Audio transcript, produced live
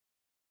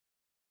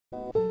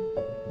Once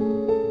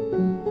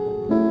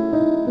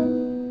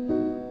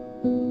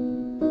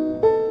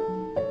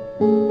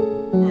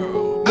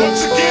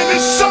again,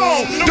 this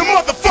song, the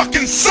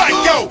motherfucking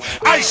Psycho,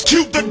 Ice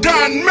Cube, the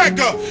Don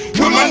Mega, with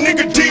my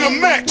nigga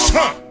DMX,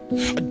 huh?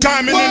 A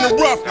diamond in the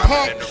rough,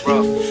 punk.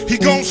 He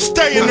gon'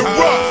 stay in the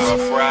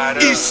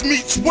rough. East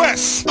meets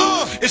west.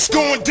 It's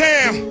going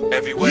down.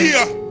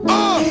 Yeah.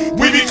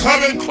 We be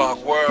clubbing.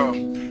 Clock world.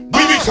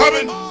 We be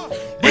clubbing.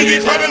 We be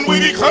clubbing. We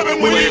be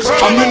clubbing. We be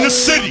clubbing. I'm in the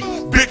city.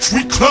 Bitch,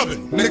 we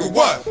clubbing. Nigga,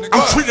 what?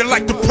 I'm treated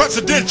like the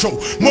presidential.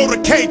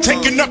 Motorcade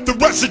taking up the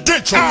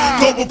residential.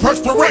 Global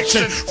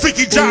perspiration,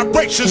 freaky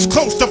gyrations,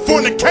 close to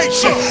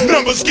fornication.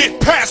 Numbers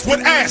get passed with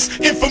ass,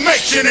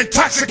 information,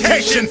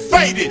 intoxication,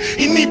 faded,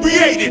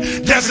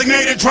 inebriated,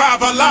 designated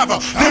driver, lava,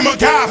 then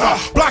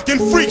MacGyver, blocking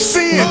freaks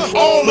in,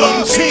 all of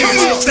them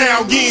tens,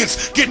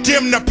 stallions, get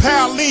them to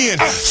pal in,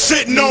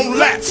 sitting on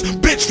laps,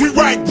 bitch, we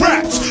write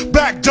raps,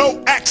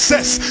 backdoor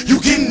access, you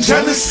getting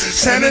jealous,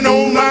 standing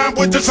online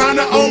with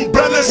designer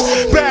umbrellas,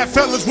 bad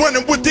fellas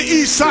running with the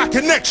east side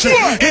connection,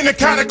 in the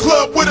kind of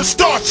club with a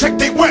star check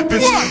they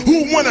weapons,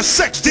 who wanna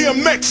sex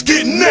DMX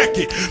get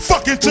naked,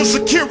 fucking till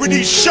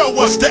security show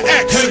us the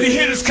exit. Heavy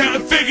hitters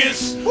counting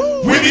figures.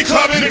 We be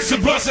clubbing,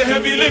 Mixing blunts and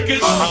heavy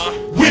liquors.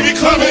 we be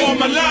clubbing, All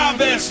my live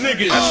ass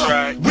niggas. That's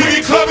right. we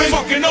be clubbing,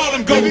 Fucking all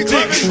them gold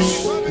diggers.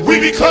 we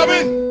be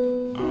clubbing.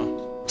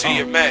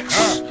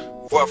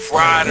 DMX. Rough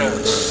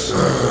Riders.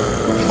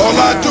 All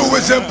I do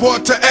is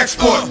import to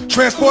export,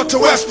 transport to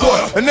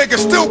export. A nigga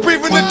still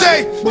breathing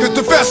today, cause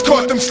the vest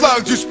caught them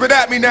slugs. You spit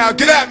at me now,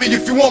 get at me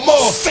if you want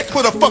more.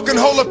 Put a fucking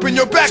hole up in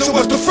your back, so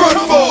what's the front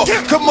for?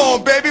 Come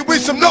on, baby, we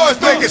some noise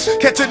makers.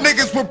 Catching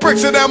niggas with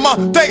bricks in my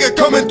dagger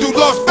coming through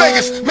Las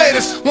Vegas. Made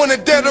us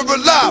wanted dead or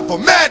alive, for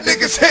mad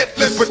niggas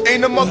hitless. But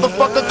ain't a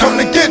motherfucker come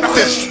to get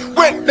this.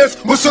 Witness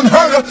was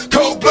unheard of,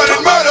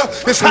 cold-blooded murder.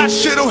 This hot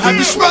shit'll have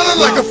you smelling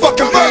like a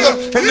fucking burger.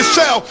 And the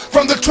shell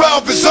from the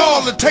 12 is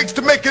all it takes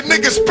to make a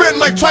nigga spin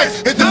like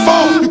twice in the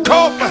phone. You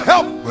call for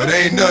help, but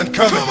ain't none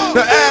coming.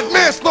 The ad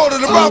manslaughter,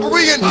 the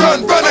robbery and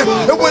gun running.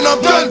 And when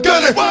I'm done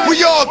gunning,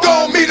 we all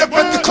gon' meet up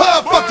at the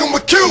club fucking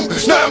with Q.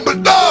 Nothing but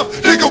love,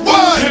 nigga,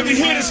 what? Heavy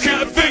hitters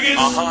counting figures.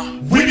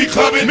 We be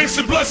clubbing,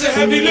 Mixing blunts and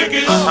heavy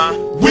liquors.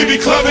 we be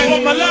clubbing,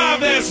 All my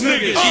live ass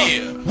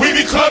niggas. we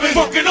be clubbing,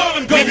 Fucking all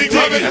them gold we be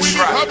clubbing, diggers. we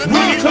be clubbing,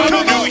 we be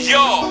clubbing. New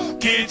York.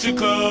 Get your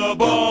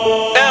club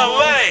on.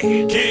 LA.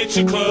 Get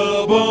your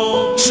club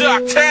on.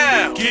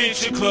 Chi-Town.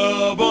 Get your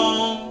club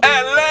on.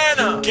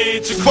 Atlanta.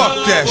 Get your Fuck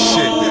club that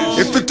on.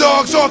 shit. If the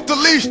dog's off the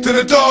leash, then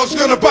the dog's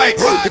gonna bite.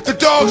 If the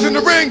dog's in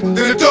the ring,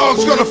 then the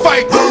dog's gonna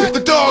fight. If the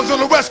dog's on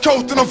the west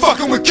coast, then I'm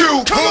fucking with Q.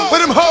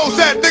 Where them hoes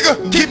at, nigga?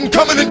 Keep them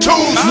coming in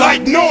twos.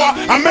 Like Noah,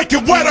 I make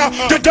it wetter.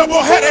 The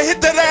double header hit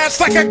that ass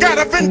like I got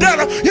a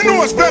vendetta. You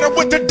know it's better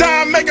with the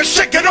dime maker.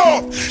 Shake it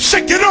off,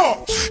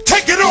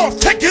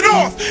 take it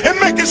off, and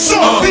make it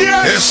soft.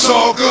 It's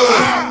all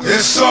good,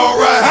 it's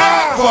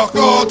alright. Fuck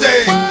all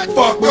day,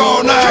 fuck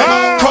all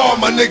night. Call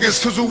my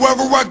niggas, cause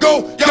wherever I go,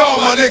 y'all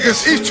my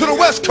niggas. East to the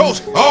west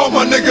coast, all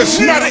my niggas.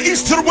 Now the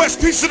east to the west,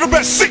 piece of the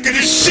best, sick of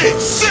this shit.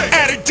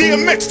 Added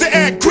DMX to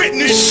add grit in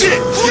this shit.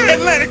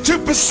 Atlantic to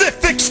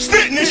Pacific,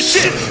 spitting this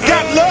shit.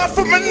 Got love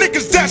for my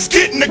niggas that's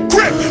getting the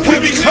grip. We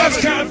be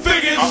clubbing, Counting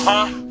figures.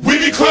 we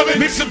be clubbing,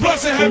 Mixing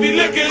blunts and heavy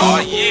liquors. Oh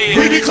yeah.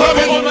 we be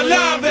clubbing, All my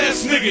live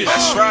ass niggas.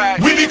 That's right.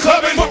 we be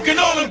clubbing, Fucking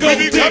all them we gold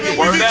be clubbing, diggers.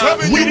 we be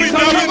clubbing, we be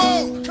clubbing.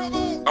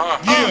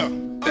 Yeah,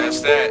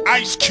 That's that.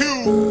 Ice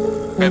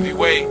Cube,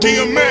 Heavyweight.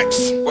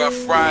 DMX,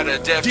 Rough Rider.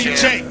 Def Jam.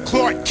 DJ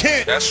Clark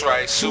Kent. That's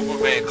right.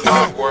 Superman.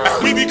 Clock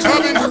World. We be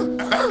clubbing,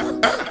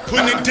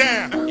 putting it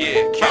down.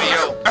 Yeah. Kenny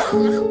O.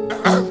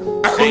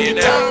 Hey,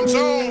 now. Time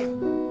zone.